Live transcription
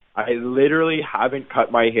I literally haven't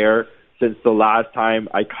cut my hair since the last time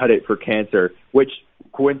I cut it for cancer, which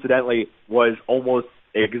coincidentally was almost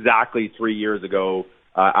exactly 3 years ago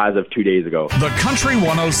as of 2 days ago. The Country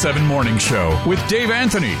 107 Morning Show with Dave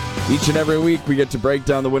Anthony. Each and every week we get to break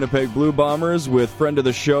down the Winnipeg Blue Bombers with friend of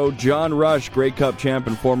the show, John Rush, Grey Cup champ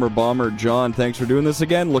and former Bomber. John, thanks for doing this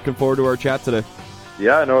again. Looking forward to our chat today.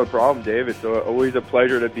 Yeah, no problem, Dave. It's always a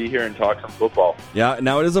pleasure to be here and talk some football. Yeah,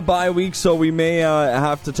 now it is a bye week, so we may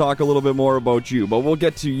have to talk a little bit more about you, but we'll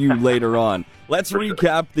get to you later on. Let's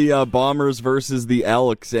recap the Bombers versus the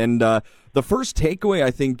Elks, and the first takeaway I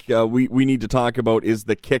think we need to talk about is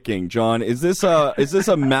the kicking. John, is this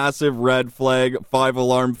a massive red flag,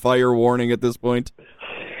 5-alarm fire warning at this point?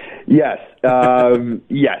 Yes.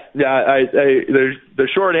 Yes. The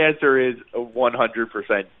short answer is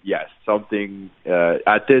 100% yes. Something,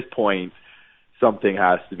 at this point, something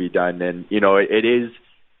has to be done. And, it is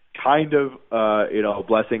kind of, a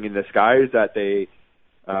blessing in disguise that they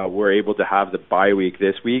were able to have the bye week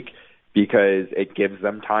this week because it gives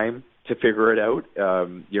them time to figure it out.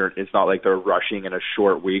 It's not like they're rushing in a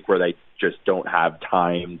short week where they just don't have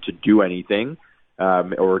time to do anything.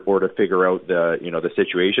 Or to figure out the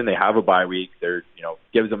situation. They have a bye week.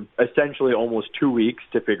 Gives them essentially almost 2 weeks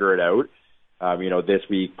to figure it out. This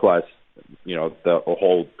week plus, the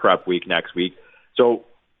whole prep week next week. So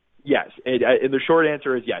yes, and the short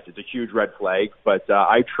answer is yes, it's a huge red flag, but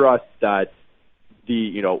I trust that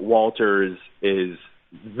Walters is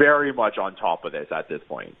very much on top of this at this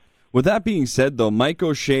point. With that being said, though, Mike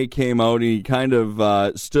O'Shea came out and he kind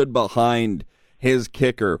of stood behind his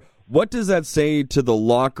kicker. What does that say to the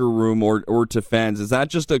locker room or to fans? Is that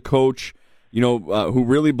just a coach, who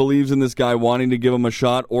really believes in this guy wanting to give him a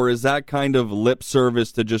shot, or is that kind of lip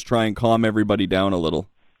service to just try and calm everybody down a little?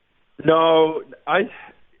 No,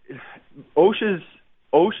 O'Shea's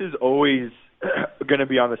always going to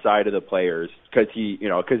be on the side of the players because he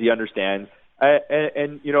understands.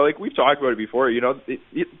 And like we've talked about it before,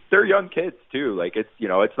 they're young kids too. Like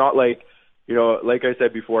it's not like. Like I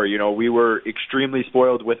said before, we were extremely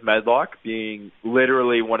spoiled with Medlock being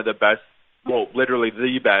literally one of the best, literally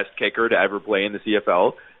the best kicker to ever play in the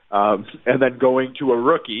CFL. And then going to a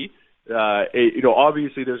rookie,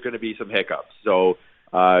 obviously there's going to be some hiccups. So,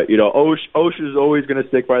 Osh is always going to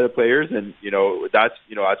stick by the players, and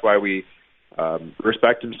that's why we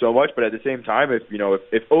respect him so much. But at the same time,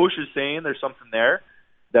 if Osh is saying there's something there,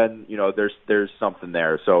 then there's something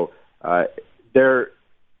there. So there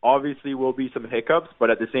obviously will be some hiccups, but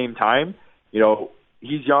at the same time,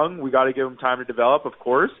 he's young. We got to give him time to develop, of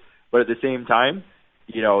course. But at the same time,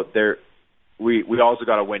 we also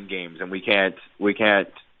got to win games, and we can't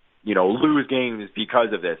lose games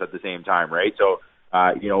because of this at the same time, right? So,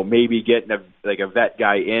 maybe getting a vet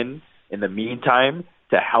guy in the meantime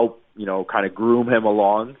to help, kind of groom him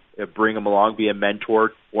along, bring him along, be a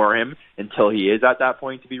mentor for him until he is at that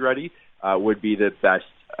point to be ready, would be the best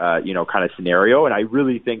kind of scenario. And I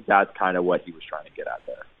really think that's kind of what he was trying to get at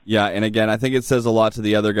there. Yeah, and again, I think it says a lot to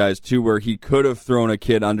the other guys, too, where he could have thrown a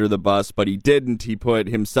kid under the bus, but he didn't. He put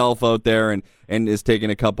himself out there and is taking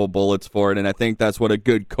a couple bullets for it, and I think that's what a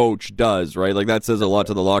good coach does, right? Like, that says a lot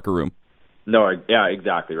to the locker room. No, yeah,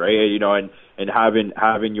 exactly, right? And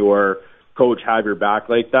having your coach have your back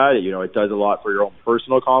like that, it does a lot for your own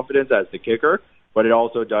personal confidence as the kicker, but it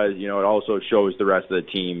also does, it also shows the rest of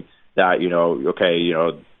the team that,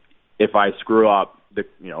 if I screw up, the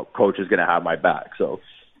coach is going to have my back. So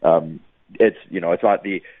it's not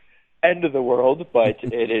the end of the world, but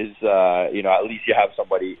it is at least you have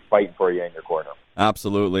somebody fighting for you in your corner.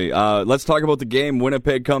 Absolutely. Let's talk about the game.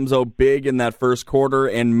 Winnipeg comes out big in that first quarter,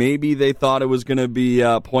 and maybe they thought it was going to be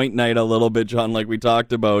point night a little bit, John, like we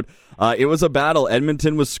talked about. It was a battle.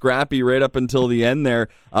 Edmonton was scrappy right up until the end there.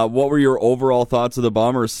 What were your overall thoughts of the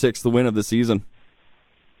Bombers' sixth win of the season?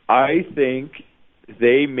 I think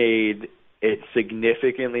they made it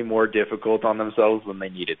significantly more difficult on themselves than they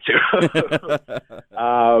needed to.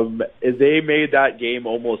 They made that game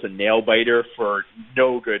almost a nail-biter for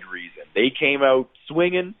no good reason. They came out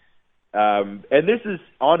swinging, and this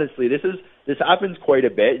happens quite a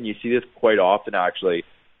bit, and you see this quite often, actually,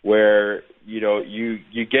 where, you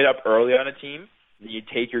get up early on a team, and you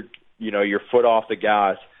take your foot off the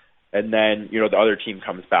gas, and then, the other team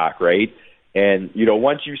comes back, right? And,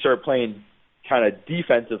 once you start playing kind of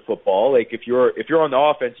defensive football, like if you're on the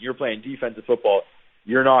offense and you're playing defensive football,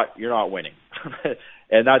 you're not winning.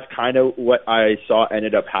 And that's kind of what I saw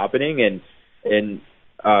ended up happening. And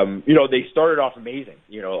they started off amazing.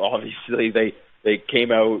 Obviously they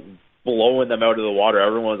came out blowing them out of the water.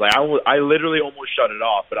 Everyone was like, I literally almost shut it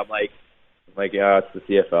off, but I'm like, yeah, it's the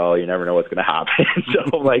CFL. You never know what's going to happen.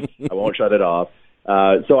 So I'm like, I won't shut it off.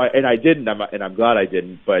 I didn't, and I'm glad I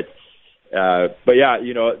didn't. But yeah,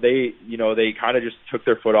 they kind of just took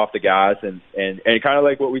their foot off the gas, and kind of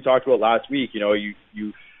like what we talked about last week.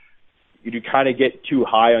 You kind of get too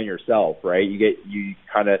high on yourself, right?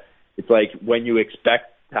 It's like when you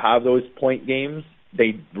expect to have those point games,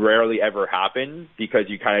 they rarely ever happen because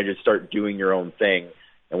you kind of just start doing your own thing.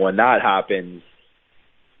 And when that happens,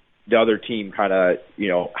 the other team kind of,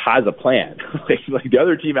 has a plan. like the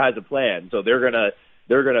other team has a plan. So they're going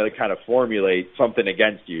to kind of formulate something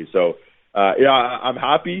against you. So, I'm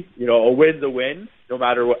happy, a win's a win, no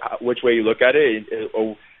matter which way you look at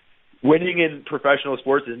it. Winning in professional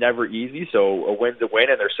sports is never easy. So a win's a win,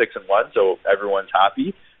 and they're 6-1. So everyone's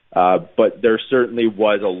happy. But there certainly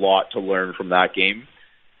was a lot to learn from that game.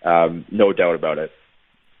 No doubt about it.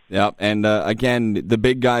 Yeah, and again, the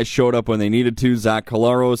big guys showed up when they needed to. Zach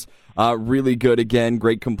Collaros, really good again.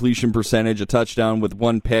 Great completion percentage, a touchdown with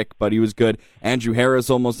one pick, but he was good. Andrew Harris,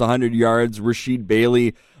 almost 100 yards. Rasheed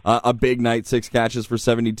Bailey, a big night, 6 catches for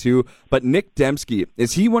 72. But Nick Dembski,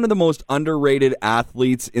 is he one of the most underrated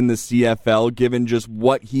athletes in the CFL, given just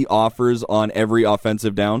what he offers on every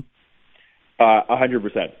offensive down?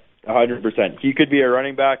 100%. 100%. He could be a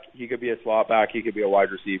running back. He could be a slot back. He could be a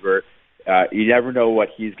wide receiver. You never know what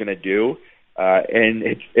he's going to do. And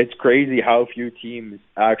it's crazy how few teams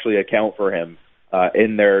actually account for him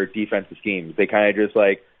in their defensive schemes. They kind of just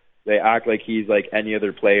they act like he's like any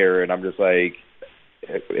other player. And I'm just like,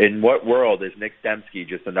 in what world is Nick Dembski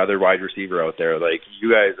just another wide receiver out there? Like,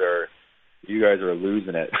 you guys are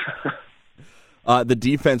losing it. The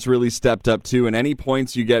defense really stepped up too, and any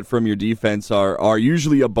points you get from your defense are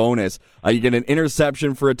usually a bonus. You get an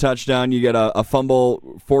interception for a touchdown, you get a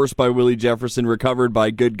fumble forced by Willie Jefferson, recovered by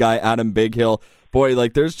good guy Adam Bighill. Boy,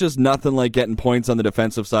 there's just nothing like getting points on the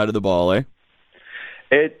defensive side of the ball, eh?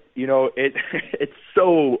 It's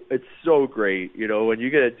so great. When you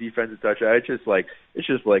get a defensive touchdown, it's just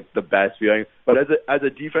the best feeling. But as a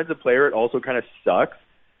defensive player, it also kind of sucks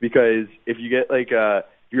because if you get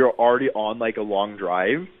you're already on a long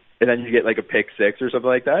drive, and then you get a pick six or something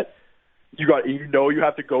like that, you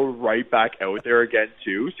have to go right back out there again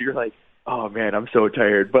too. So you're like, oh man, I'm so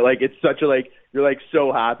tired. But it's such you're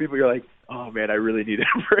so happy, but you're like, oh man, I really need a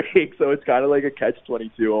break. So it's kind of like a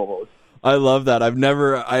catch-22 almost. I love that. I've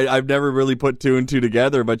never really put two and two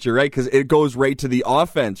together, but you're right, because it goes right to the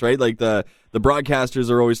offense, right? The broadcasters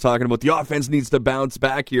are always talking about the offense needs to bounce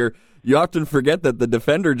back here. You often forget that the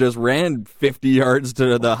defender just ran 50 yards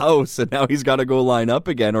to the house, and now he's got to go line up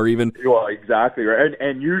again, or even. Well, exactly right,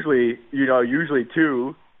 and usually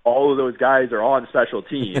too, all of those guys are on special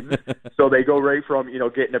teams, so they go right from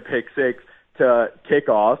getting a pick six to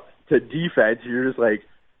kickoff to defense. You're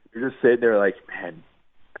just sitting there like, man,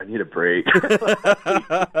 I need a break.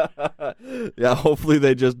 Yeah, hopefully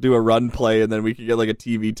they just do a run play and then we can get a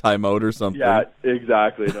TV timeout or something. Yeah,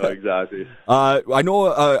 exactly. No, exactly. I know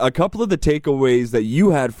a couple of the takeaways that you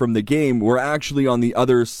had from the game were actually on the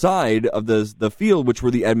other side of the field, which were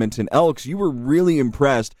the Edmonton Elks. You were really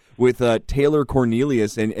impressed with Taylor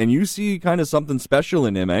Cornelius, and you see kind of something special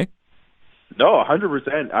in him, eh? No,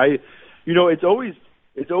 100%. It's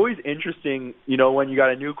always interesting, when you got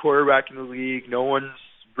a new quarterback in the league. No one's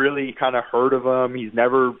really kind of heard of him. He's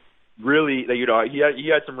never really, he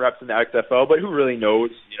had some reps in the XFL, but who really knows?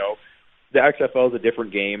 The XFL is a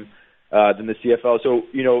different game than the CFL. So,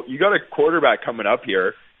 you got a quarterback coming up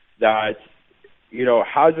here that,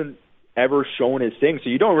 hasn't ever shown his thing. So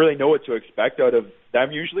you don't really know what to expect out of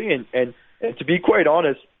them usually. And to be quite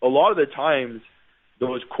honest, a lot of the times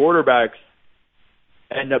those quarterbacks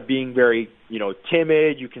end up being very,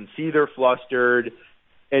 timid. You can see they're flustered.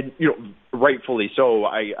 And rightfully so.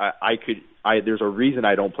 There's a reason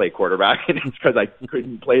I don't play quarterback, and it's because I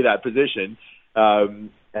couldn't play that position.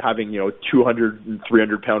 Having 200 and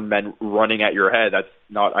 300 pound men running at your head, that's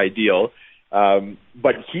not ideal.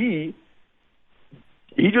 But he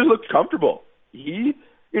just looked comfortable. He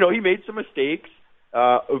made some mistakes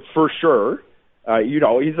for sure.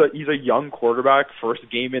 He's a young quarterback, first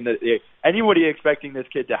game in the. Anybody expecting this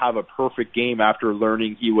kid to have a perfect game after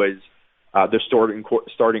learning he was the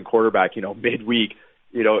starting quarterback, midweek,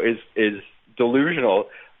 is delusional.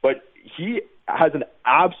 But he has an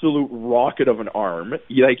absolute rocket of an arm.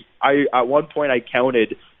 At one point I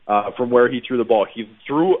counted from where he threw the ball. He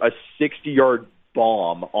threw a 60-yard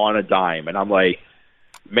bomb on a dime, and I'm like,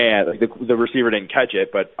 man, the receiver didn't catch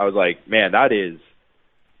it, but I was like, man, that is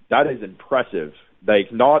impressive.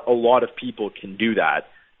 Not a lot of people can do that.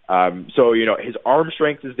 So his arm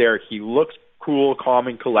strength is there. He looks cool, calm,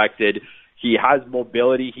 and collected. He has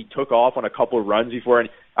mobility. He took off on a couple of runs before, and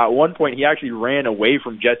at one point he actually ran away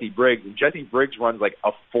from Jesse Briggs. And Jesse Briggs runs like a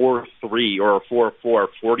 4.3 or a 4.4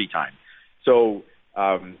 40 time. So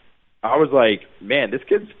I was like, man, this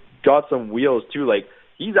kid's got some wheels too. Like,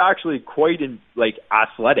 he's actually quite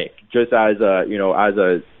athletic, just as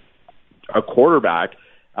a quarterback.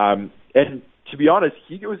 And to be honest,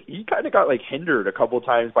 he kind of got like hindered a couple of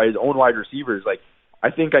times by his own wide receivers. Like, I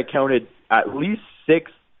think I counted at least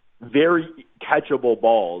 6 very catchable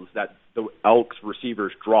balls that the Elks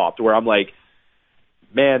receivers dropped, where I'm like,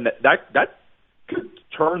 man, that could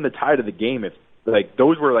turn the tide of the game if like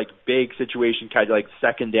those were like big situation catch, like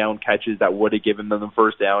second down catches that would have given them the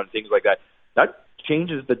first down and things like that. That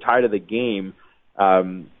changes the tide of the game.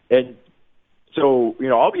 And so,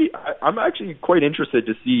 I'm actually quite interested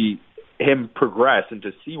to see him progress and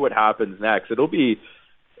to see what happens next. It'll be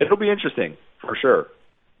interesting for sure.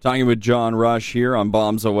 Talking with John Rush here on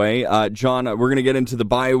Bombs Away. John, we're going to get into the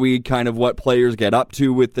bye week, kind of what players get up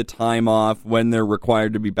to with the time off, when they're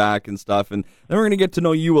required to be back and stuff. And then we're going to get to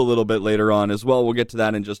know you a little bit later on as well. We'll get to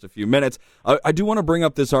that in just a few minutes. I do want to bring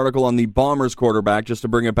up this article on the Bombers quarterback, just to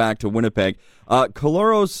bring it back to Winnipeg.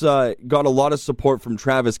 Collaros got a lot of support from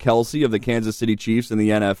Travis Kelce of the Kansas City Chiefs in the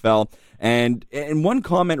NFL. And one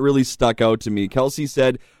comment really stuck out to me. Kelce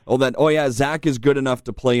said, Zach is good enough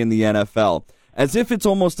to play in the NFL. As if it's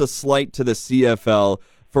almost a slight to the CFL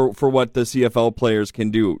for what the CFL players can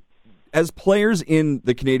do. As players in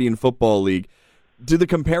the Canadian Football League, do the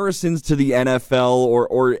comparisons to the NFL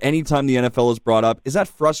or any time the NFL is brought up, is that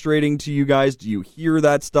frustrating to you guys? Do you hear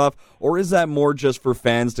that stuff? Or is that more just for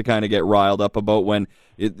fans to kind of get riled up about when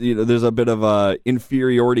there's a bit of a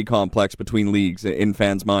inferiority complex between leagues in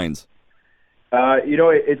fans' minds?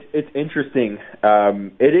 It's interesting.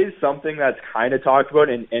 It is something that's kind of talked about,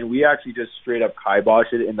 and we actually just straight up kibosh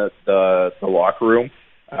it in the locker room.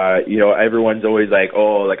 Everyone's always like,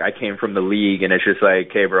 oh, like I came from the league, and it's just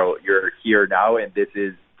like, okay, bro, you're here now, and this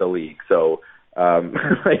is the league. So,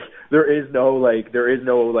 like, there is no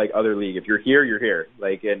other league. If you're here, you're here.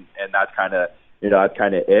 Like, and that's kind of, that's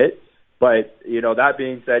kind of it. But, that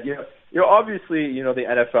being said, obviously, the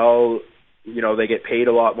NFL, they get paid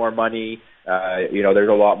a lot more money. There's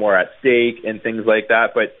a lot more at stake and things like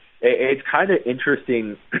that. But it's kind of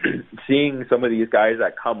interesting seeing some of these guys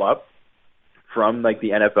that come up from like the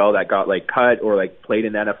NFL that got like cut or like played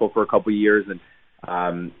in the NFL for a couple of years and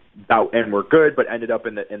were good, but ended up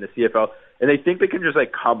in the CFL, and they think they can just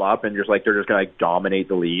like come up and just like they're just gonna like dominate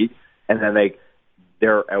the league, and then like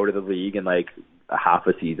they're out of the league in like a half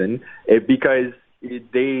a season because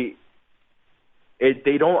they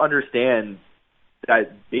don't understand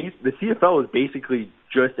that the CFL is basically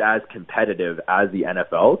just as competitive as the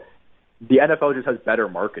NFL. The NFL just has better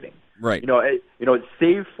marketing, right?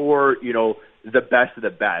 Save for the best of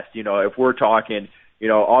the best. If we're talking,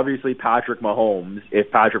 obviously Patrick Mahomes.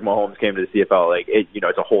 If Patrick Mahomes came to the CFL, like it's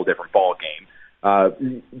a whole different ball game.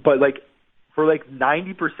 But like for like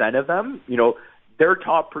 90% of them, their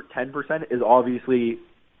top 10% is obviously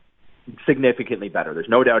significantly better. There's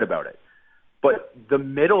no doubt about it. But the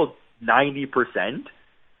middle 90%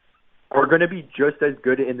 are going to be just as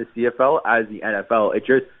good in the CFL as the NFL. It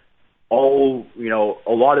just a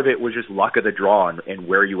lot of it was just luck of the draw and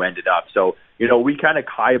where you ended up. So, we kind of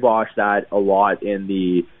kibosh that a lot in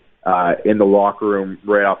the locker room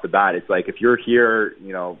right off the bat. It's like, if you're here,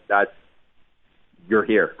 you're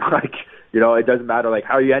here. Like, it doesn't matter like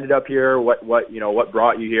how you ended up here, what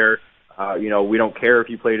brought you here. We don't care if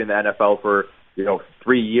you played in the NFL for,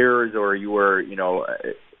 3 years or you were, you're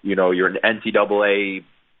an NCAA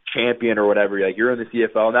champion or whatever. You're in the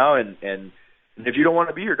CFL now, and if you don't want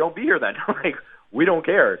to be here, don't be here then. Like, we don't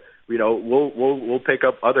care. We'll pick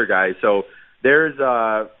up other guys. So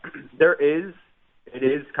it is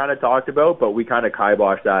kind of talked about, but we kind of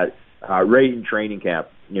kibosh that right in training camp.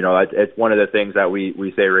 It's one of the things that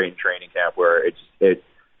we say right in training camp, where it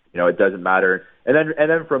doesn't matter. And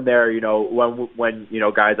then from there, when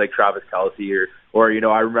guys like Travis Kelce or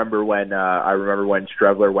I remember when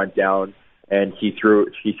Streveler went down and he threw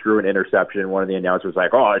an interception, and one of the announcers was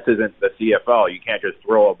like, "Oh, this isn't the CFL. You can't just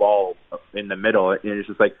throw a ball in the middle." And it's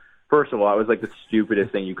just like, first of all, it was like the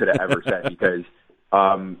stupidest thing you could have ever said, because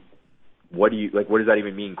what does that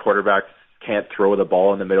even mean? Quarterbacks can't throw the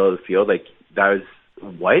ball in the middle of the field? Like, that was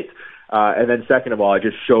what? And then second of all, it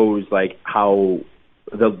just shows like how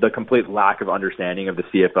the complete lack of understanding of the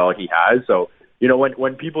CFL he has. So,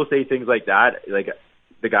 when people say things like that, like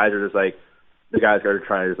the guys are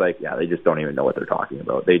trying to just like, yeah, they just don't even know what they're talking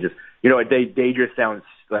about. They just, they just sound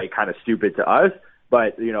like kind of stupid to us,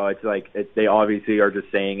 but it's like they obviously are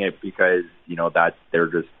just saying it because that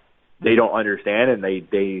they don't understand, and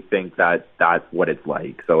they think that that's what it's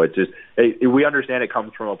like. So it's just, we understand it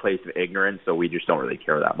comes from a place of ignorance, so we just don't really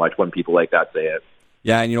care that much when people like that say it.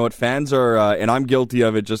 Yeah, and you know what? Fans are, and I'm guilty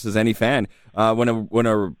of it just as any fan. When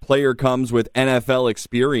a player comes with NFL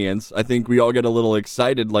experience, I think we all get a little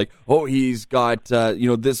excited, like, oh, he's got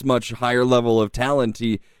this much higher level of talent.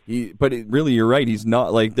 But really, you're right. He's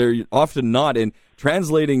not. Like, they're often not. And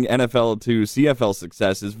translating NFL to CFL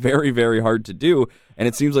success is very, very hard to do. And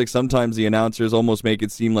it seems like sometimes the announcers almost make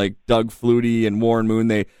it seem like Doug Flutie and Warren Moon,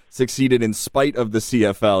 they succeeded in spite of the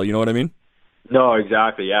CFL. You know what I mean? No,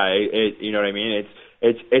 exactly. Yeah, you know what I mean.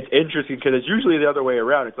 It's interesting because it's usually the other way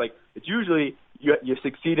around. It's usually you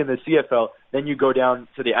succeed in the CFL, then you go down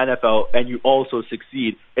to the NFL and you also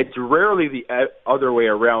succeed. It's rarely the other way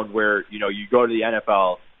around where you go to the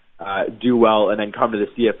NFL, do well, and then come to the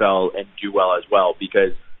CFL and do well as well,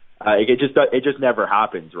 because it just never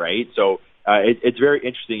happens, right? So it's very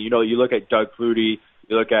interesting. You look at Doug Flutie,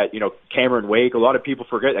 you look at Cameron Wake. A lot of people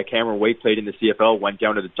forget that Cameron Wake played in the CFL, went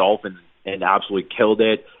down to the Dolphins and absolutely killed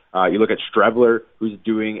it. You look at Strebler, who's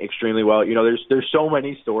doing extremely well. There's so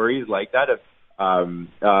many stories like that.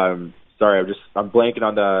 Sorry, I'm blanking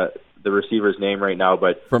on the receiver's name right now,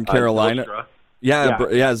 but from Carolina. Zylstra.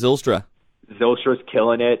 Yeah, Zylstra. Zylstra's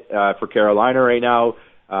killing it for Carolina right now.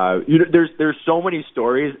 There's so many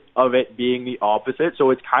stories of it being the opposite. So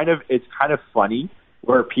it's kind of funny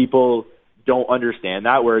where people don't understand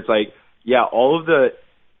that. Where it's like, yeah, all of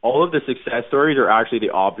the success stories are actually the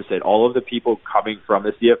opposite. All of the people coming from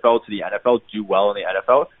the CFL to the NFL do well in the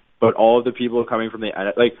NFL, but all of the people coming from the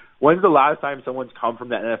NFL, like, when's the last time someone's come from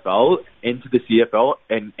the NFL into the CFL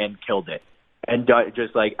and killed it and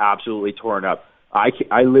just like absolutely torn up?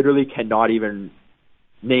 I literally cannot even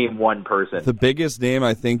name one person. The biggest name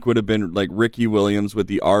I think would have been like Ricky Williams with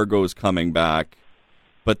the Argos coming back,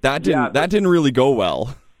 but that didn't really go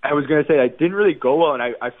well. I was going to say, it didn't really go well, and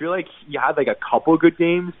I feel like he had like a couple good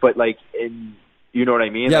games, but like you know what I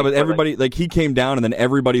mean? Yeah, but everybody, like he came down, and then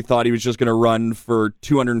everybody thought he was just going to run for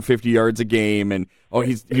 250 yards a game, and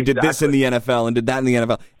he did this in the NFL and did that in the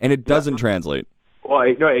NFL, and it doesn't translate.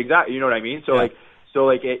 Well, no, exactly. You know what I mean? So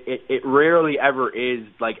it rarely ever is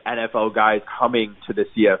like NFL guys coming to the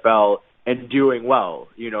CFL and doing well.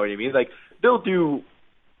 You know what I mean? Like they'll do,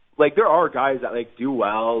 like there are guys that like do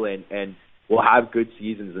well and will have good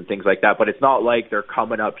seasons and things like that, but it's not like they're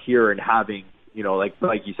coming up here and having,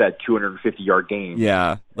 like you said, 250-yard games.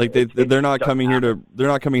 Yeah, like they're not coming here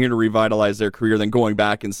to revitalize their career, then going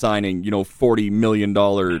back and signing $40 million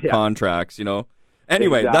contracts.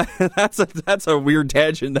 Anyway, exactly. That's a weird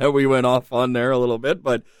tangent that we went off on there a little bit,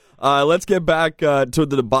 but let's get back to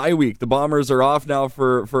the bye week. The Bombers are off now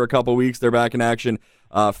for a couple weeks. They're back in action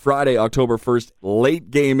Friday, October 1st,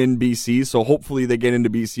 late game in BC, so hopefully they get into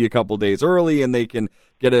BC a couple days early and they can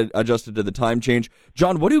get adjusted to the time change.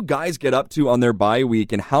 John, what do guys get up to on their bye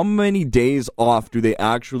week, and how many days off do they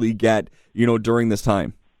actually get, during this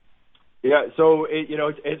time? Yeah, so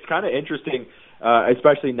it's kind of interesting,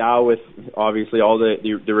 especially now with obviously all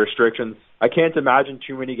the restrictions. I can't imagine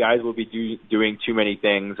too many guys will be doing too many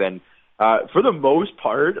things, and for the most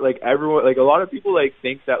part, like everyone, like a lot of people like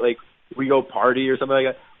think that like we go party or something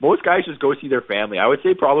like that. Most guys just go see their family. I would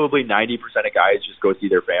say probably 90% of guys just go see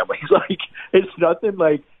their families. Like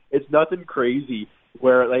it's nothing crazy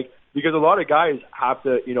where like, because a lot of guys have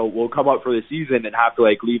to, will come up for the season and have to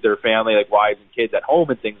like leave their family, like wives and kids at home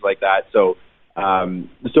and things like that. So a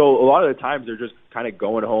lot of the times they're just kind of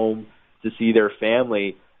going home to see their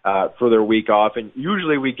family for their week off. And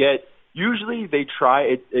usually they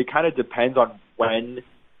try, it kind of depends on when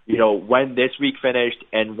this week finished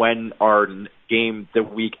and when our game the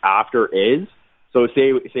week after is. So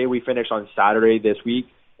say we finish on Saturday this week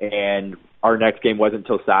and our next game wasn't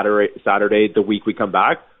until Saturday the week we come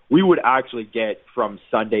back, we would actually get from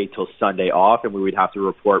Sunday till Sunday off, and we would have to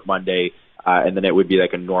report Monday, and then it would be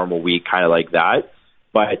like a normal week, kind of like that.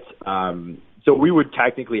 But so we would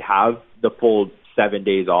technically have the full 7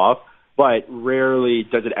 days off, but rarely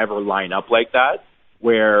does it ever line up like that,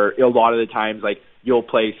 where a lot of the times, like, you'll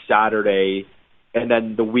play Saturday, and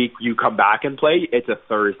then the week you come back and play, it's a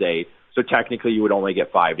Thursday. So technically you would only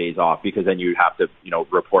get 5 days off because then you'd have to,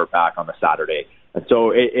 report back on the Saturday. And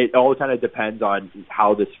so it all kind of depends on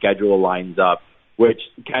how the schedule lines up, which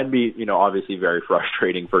can be, obviously very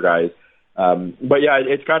frustrating for guys. But yeah,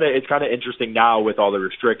 it's kind of interesting now with all the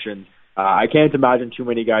restrictions. I can't imagine too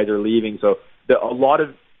many guys are leaving. So a lot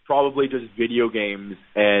of probably just video games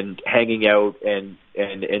and hanging out and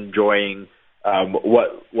enjoying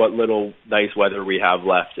what little nice weather we have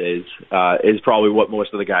left is probably what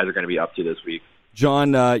most of the guys are going to be up to this week.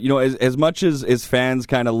 John, as much as fans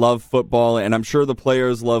kind of love football, and I'm sure the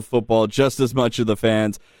players love football just as much as the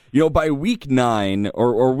fans, by week 9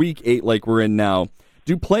 or week 8 like we're in now,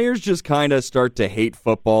 do players just kind of start to hate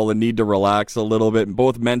football and need to relax a little bit,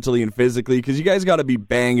 both mentally and physically? Because you guys got to be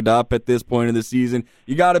banged up at this point of the season.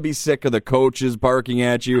 You got to be sick of the coaches barking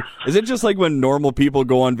at you. Is it just like when normal people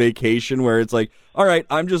go on vacation where it's like, all right,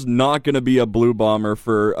 I'm just not going to be a Blue Bomber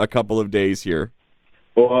for a couple of days here?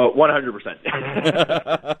 Well, 100%.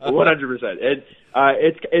 100%.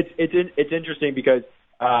 It's interesting because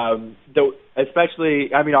though,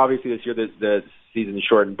 especially, I mean, obviously this year the season is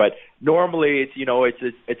shortened, but normally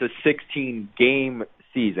it's a 16 game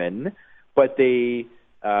season, but it's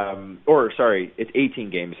 18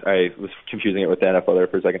 games. I was confusing it with the NFL there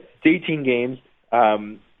for a second. It's 18 games,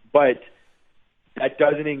 but that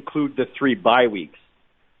doesn't include the 3 bye weeks,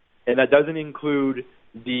 and that doesn't include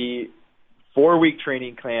the 4-week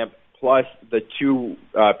training camp plus the 2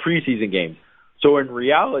 preseason games. So in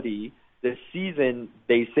reality, the season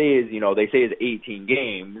they say is 18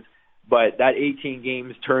 games, but that 18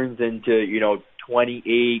 games turns into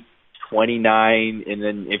 28, 29, and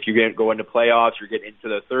then if you go into playoffs, you're getting into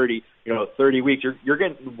the 30 weeks. You're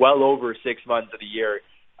getting well over 6 months of the year,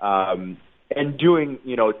 and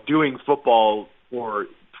doing football for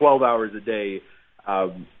 12 hours a day.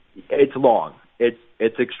 It's long.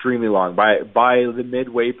 It's extremely long. By the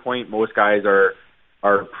midway point, most guys are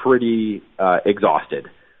pretty exhausted.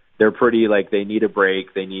 They're pretty they need a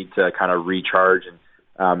break. They need to kind of recharge,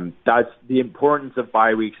 and that's the importance of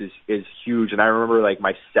bye weeks is huge. And I remember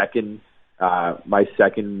my second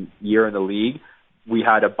year in the league, we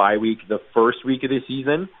had a bye week the first week of the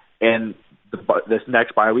season, and this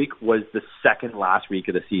next bye week was the second last week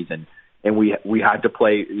of the season, and we had to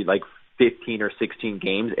play 15 or 16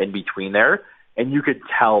 games in between there. And you could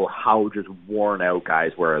tell how just worn out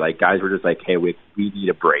guys were. Guys were just hey, we need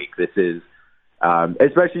a break. This is,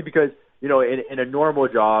 especially because, in a normal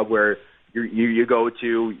job where you go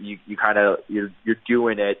to, you're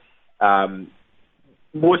doing it.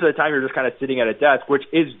 Most of the time you're just kind of sitting at a desk, which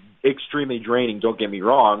is extremely draining. Don't get me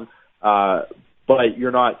wrong. But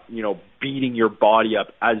you're not, beating your body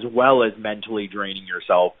up as well as mentally draining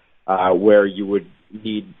yourself, where you would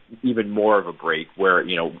need even more of a break where,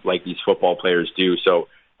 these football players do. So,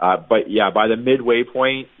 but yeah, by the midway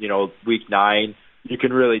point, week 9, you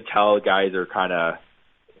can really tell guys are kind of,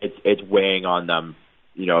 it's weighing on them.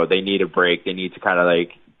 They need a break. They need to kind of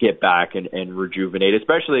get back and rejuvenate,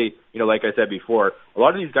 especially, like I said before, a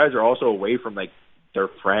lot of these guys are also away from their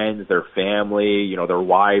friends, their family, their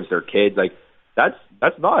wives, their kids. That's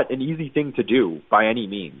not an easy thing to do by any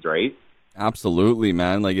means, right? Absolutely,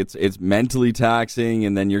 man. It's mentally taxing,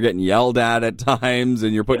 and then you're getting yelled at times,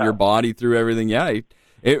 and you're putting your body through everything. Yeah,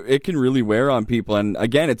 it can really wear on people. And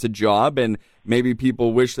again, it's a job, and maybe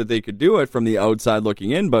people wish that they could do it from the outside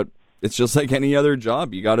looking in, but it's just like any other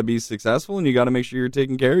job. You got to be successful, and you got to make sure you're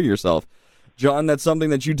taking care of yourself. John, that's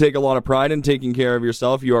something that you take a lot of pride in, taking care of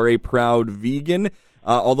yourself. You are a proud vegan.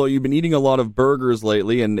 Although you've been eating a lot of burgers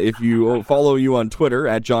lately, and if you follow you on Twitter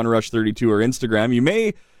at JohnRush32 or Instagram, you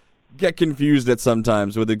may get confused at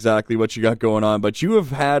sometimes with exactly what you got going on, but you have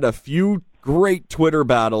had a few great Twitter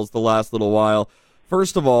battles the last little while.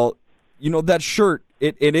 First of all, that shirt,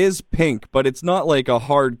 it is pink, but it's not like a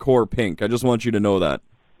hardcore pink. I just want you to know that.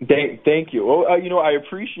 Thank you. Well, I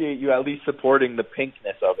appreciate you at least supporting the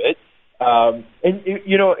pinkness of it. I'm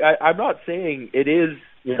not saying it is,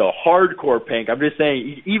 hardcore pink. I'm just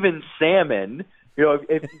saying even salmon,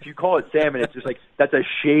 if you call it salmon, it's just that's a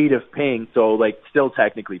shade of pink, so still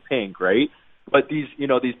technically pink, right? But these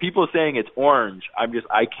people saying it's orange,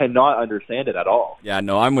 I cannot understand it at all. Yeah,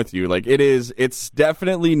 no, I'm with you. It's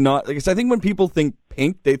definitely not. I think when people think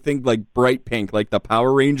pink, they think bright pink, like the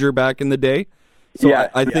Power Ranger back in the day. So yeah,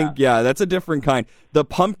 I think, that's a different kind. The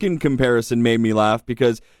pumpkin comparison made me laugh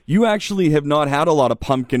because you actually have not had a lot of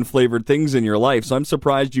pumpkin-flavored things in your life, so I'm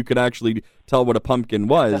surprised you could actually tell what a pumpkin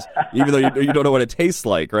was, even though you don't know what it tastes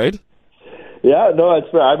like, right? Yeah, no,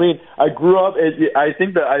 that's fair. I mean, I grew up. I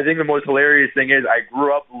think the most hilarious thing is I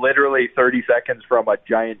grew up literally 30 seconds from a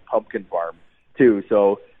giant pumpkin farm too.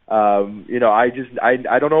 So, I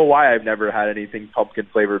don't know why I've never had anything pumpkin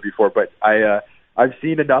flavored before, but I've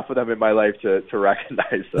seen enough of them in my life to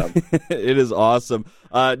recognize them. It is awesome.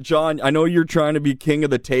 John, I know you're trying to be king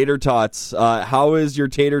of the tater tots. How is your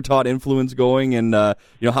tater tot influence going, and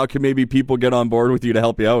how can maybe people get on board with you to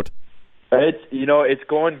help you out? It's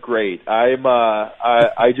going great.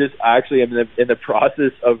 I just actually am in the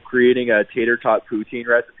process of creating a tater tot poutine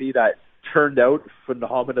recipe that turned out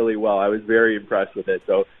phenomenally well. I was very impressed with it.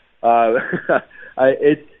 So,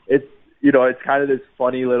 it's kind of this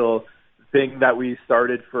funny little thing that we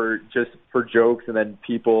started for jokes, and then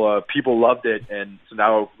people loved it, and so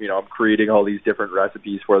now I'm creating all these different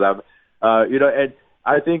recipes for them. And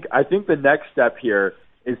I think the next step here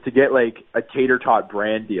is to get like a tater tot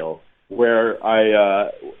brand deal where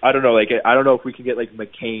I don't know if we can get like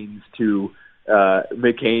McCain's to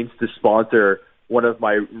sponsor one of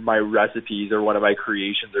my recipes or one of my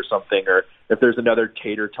creations or something, or if there's another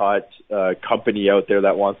tater tot company out there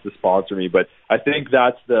that wants to sponsor me. But I think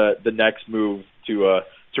that's the next move to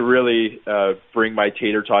really bring my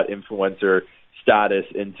tater tot influencer status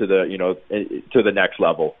into to the next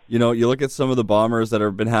level. You look at some of the Bombers that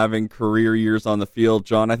have been having career years on the field,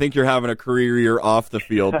 John. I think you're having a career year off the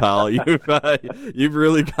field, pal. You've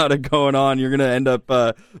really got it going on. You're going to end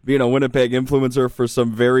up being a Winnipeg influencer for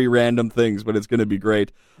some very random things, but it's going to be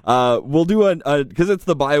great. We'll do because it's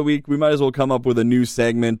the bye week, we might as well come up with a new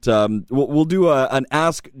segment. We'll do an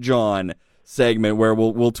Ask John segment where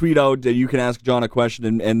we'll tweet out that you can ask John a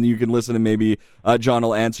question and you can listen, and maybe John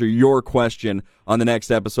will answer your question on the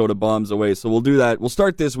next episode of Bombs Away. So we'll do that. We'll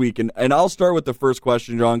start this week, and I'll start with the first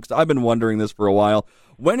question, John, because I've been wondering this for a while.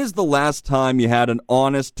 When is the last time you had an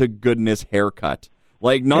honest-to-goodness haircut?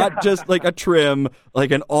 Like, not just like a trim,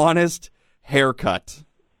 like an honest haircut.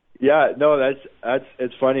 Yeah, no, that's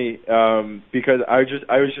it's funny because I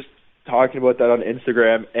was just talking about that on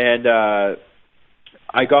Instagram, and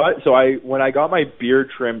when I got my beard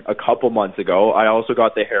trimmed a couple months ago, I also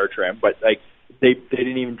got the hair trim, but like they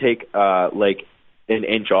didn't even take like an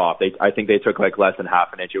inch off. I think they took like less than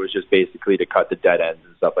half an inch. It was just basically to cut the dead ends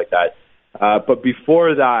and stuff like that. But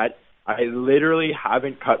before that, I literally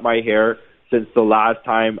haven't cut my hair since the last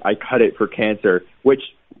time I cut it for cancer, which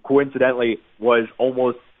coincidentally was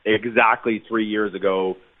almost exactly 3 years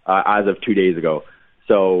ago, as of 2 days ago.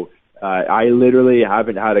 So I literally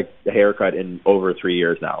haven't had a haircut in over 3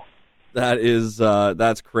 years now.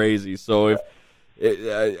 That's crazy. So if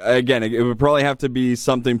it would probably have to be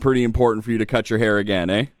something pretty important for you to cut your hair again,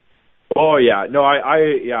 eh? Oh yeah, no,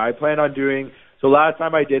 I plan on doing. So last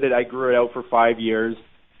time I did it, I grew it out for 5 years,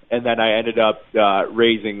 and then I ended up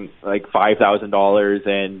raising like $5,000,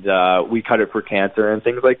 and we cut it for cancer and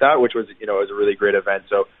things like that, which was was a really great event.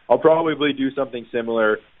 So I'll probably do something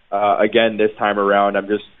similar again this time around.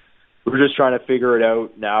 We're just trying to figure it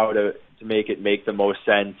out now to make the most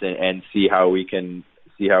sense and see how we can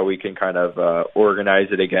kind of organize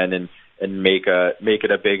it again and make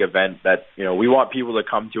it a big event that we want people to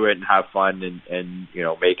come to it and have fun and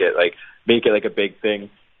make it like a big thing,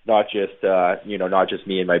 not just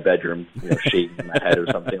me in my bedroom shaking my head or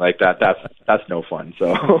something like that. That's no fun.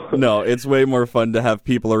 So no, it's way more fun to have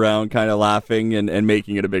people around kind of laughing and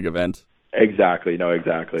making it a big event. Exactly. No,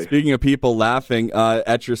 exactly. Speaking of people laughing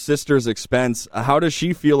at your sister's expense, how does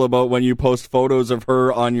she feel about when you post photos of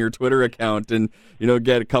her on your Twitter account and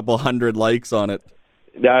get a couple hundred likes on it?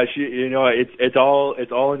 Yeah, she, it's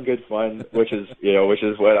all in good fun, which is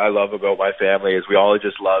what I love about my family is we all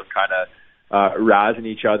just love kind of razzing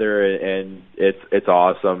each other, and it's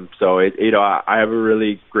awesome. So I have a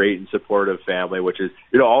really great and supportive family, which is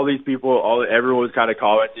all these people, everyone's kind of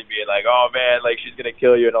commenting, being like, oh man, like she's gonna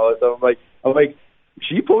kill you and all that stuff. I'm like,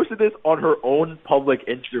 she posted this on her own public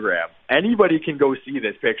Instagram. Anybody can go see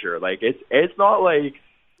this picture. Like it's not like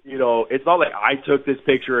it's not like I took this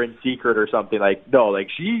picture in secret or something. Like no, like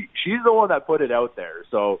she's the one that put it out there.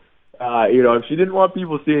 So. If she didn't want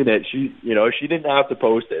people seeing it, she didn't have to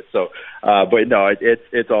post it. So, but no,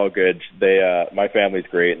 it's all good. My family's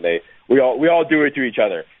great, and we all do it to each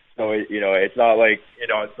other. So, it's not like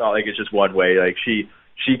it's just one way. Like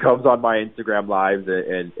she comes on my Instagram lives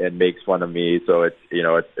and makes fun of me. So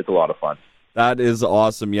it's a lot of fun. That is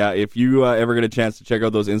awesome. Yeah, if you ever get a chance to check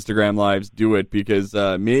out those Instagram lives, do it, because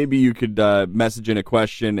maybe you could message in a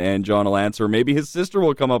question and John will answer. Maybe his sister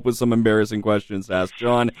will come up with some embarrassing questions to ask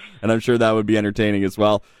John, and I'm sure that would be entertaining as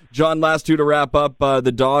well. John, last two to wrap up.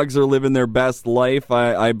 The dogs are living their best life.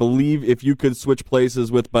 I believe if you could switch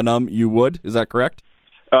places with Bonhomme, you would. Is that correct?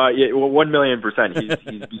 Yeah, well, 1,000,000%.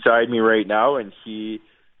 He's beside me right now, and he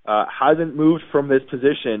hasn't moved from this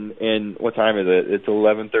position in, what time is it? It's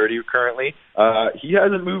 11:30 currently. He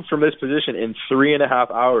hasn't moved from this position in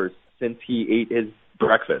 3.5 hours since he ate his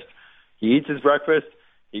breakfast. He eats his breakfast,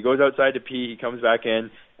 he goes outside to pee, he comes back in,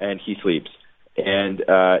 and he sleeps. And,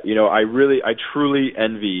 I truly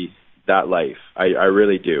envy that life. I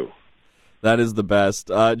really do. That is the best.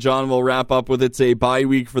 John, we'll wrap up with it's a bye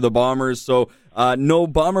week for the Bombers, so no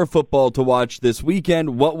Bomber football to watch this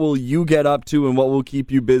weekend. What will you get up to, and what will keep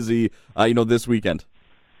you busy, this weekend?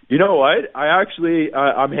 You know what?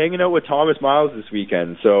 I'm hanging out with Thomas Miles this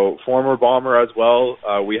weekend, so former Bomber as well.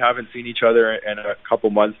 We haven't seen each other in a couple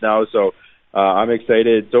months now, so I'm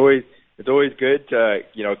excited. It's always it's always good to,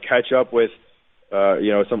 catch up with,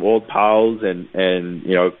 some old pals and,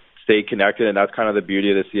 stay connected. And that's kind of the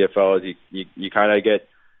beauty of the CFL is you kind of get,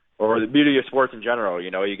 or the beauty of sports in general,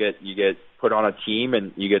 you get put on a team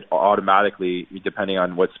and you get automatically, depending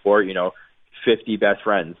on what sport, 50 best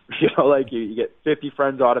friends, you get 50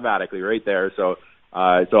 friends automatically right there. So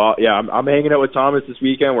I'm hanging out with Thomas this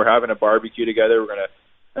weekend. We're having a barbecue together.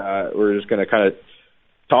 We're just going to kind of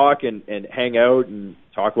talk and hang out and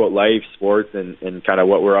talk about life, sports, and kind of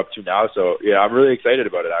what we're up to now. So, I'm really excited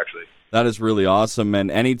about it, actually. That is really awesome.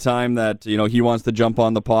 And anytime that, he wants to jump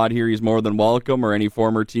on the pod here, he's more than welcome, or any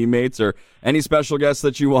former teammates or any special guests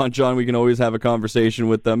that you want, John, we can always have a conversation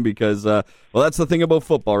with them because, that's the thing about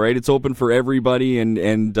football, right? It's open for everybody,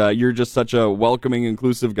 and you're just such a welcoming,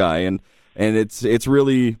 inclusive guy, and it's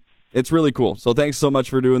really cool. So thanks so much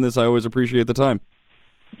for doing this. I always appreciate the time.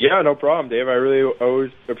 Yeah, no problem, Dave. I really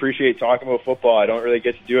always appreciate talking about football. I don't really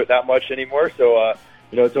get to do it that much anymore, so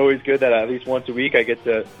it's always good that at least once a week I get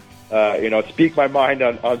to speak my mind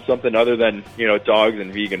on something other than, dogs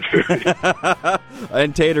and vegan food.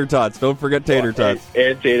 And tater tots. Don't forget tater tots.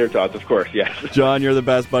 And tater tots, of course, yes. John, you're the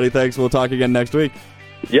best, buddy. Thanks. We'll talk again next week.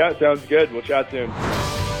 Yeah, sounds good. We'll chat soon.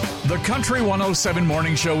 The Country 107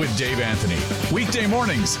 Morning Show with Dave Anthony. Weekday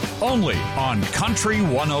mornings, only on Country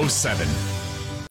 107.